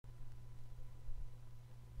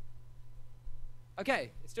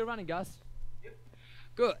Okay, it's still running, Gus. Yep.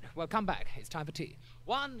 Good. Well, come back. It's time for tea.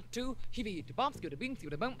 1, 2, heavy to bump, skidda bing,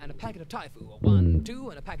 skidda bum, and a packet of Thai food. 1, 2,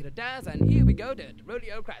 and a packet of Daz, and here we go to the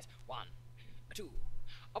rodeo crash. 1, 2,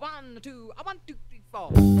 1, 2, 1, 2, 3,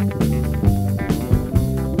 4.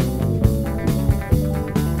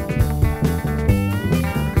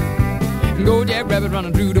 Go Jackrabbit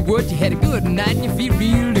running through the woods. You had a good night and you feel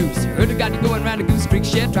real loose. Heard you got you going round the Goose Creek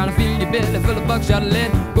shed, trying to fill your belly full of buckshot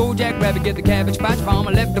lead. Go Jackrabbit, get the cabbage patch.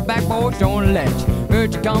 Farmer left the back porch on the ledge.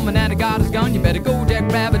 Heard you coming and the God is gone. You better go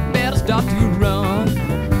Jackrabbit, better start to run.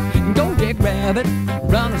 Go Jackrabbit,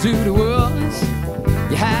 running through the woods.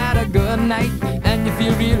 You had a good night and you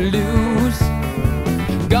feel real loose.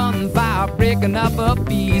 Gunfire breaking up a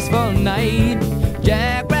peaceful night.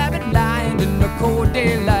 Jackrabbit lying in the cold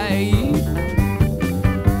daylight.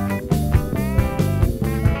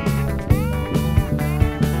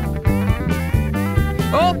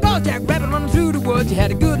 Oh, go Jackrabbit running through the woods. You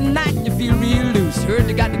had a good night and you feel real loose. Heard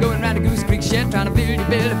you got to going around the Goose Creek shed, trying to fill your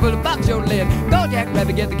belly full of buckshot lead. Go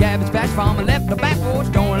Jackrabbit, get the cabbage patch. Farmer left the back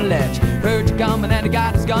porch on the ledge. Heard you coming and the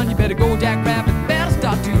God is gone. You better go Jackrabbit, better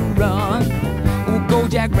start to run. Oh, go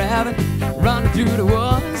Jackrabbit, running through the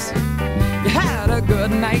woods. You had a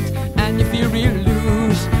good night and you feel real loose.